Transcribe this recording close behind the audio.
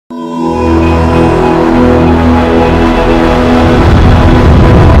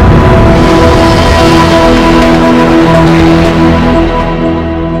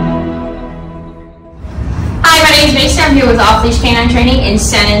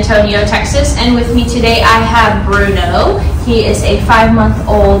Antonio, Texas, and with me today I have Bruno. He is a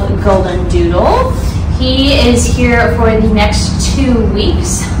 5-month-old Goldendoodle. He is here for the next 2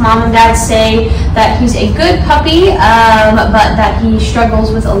 weeks. Mom and Dad say that he's a good puppy, but that he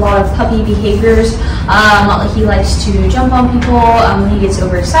struggles with a lot of puppy behaviors. He likes to jump on people when he gets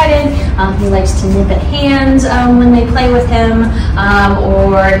overexcited. He likes to nip at hands when they play with him,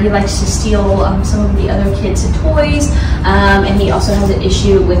 or he likes to steal some of the other kids' toys. And he also has an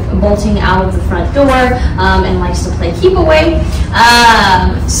issue with bolting out of the front door and likes to play keep away.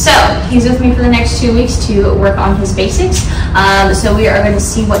 So he's with me for the next 2 weeks to work on his basics. So we are going to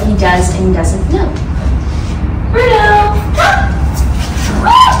see what he does and doesn't know. Bruno!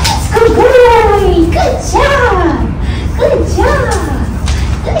 Good boy! Good job! Good job!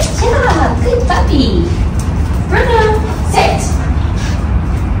 Good job! Good puppy! Bruno, sit!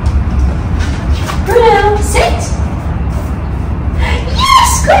 Bruno, sit!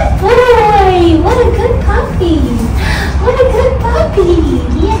 Yes! Good boy! What a good puppy! What a good puppy!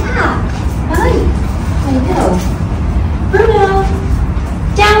 Yeah! Hi! I know. Bruno,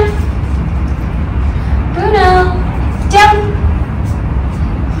 down. Bruno, down.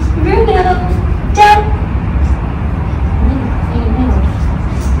 Bruno, down.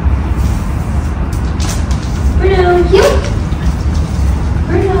 Bruno, you.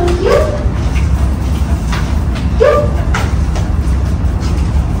 Bruno, you. You.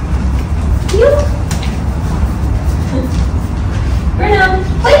 You. Bruno,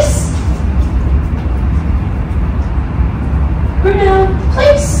 place. Bruno,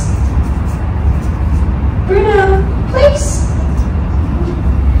 place. Bruno, place.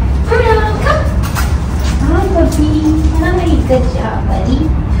 Bruno, come. Hi, puppy. Hi, good job, buddy.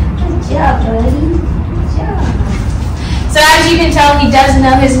 Good job, buddy. Good job. So as you can tell, he does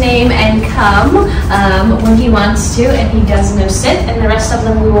know his name and come when he wants to, and he does know sit, and the rest of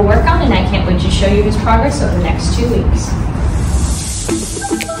them we will work on, and I can't wait to show you his progress over the next 2 weeks.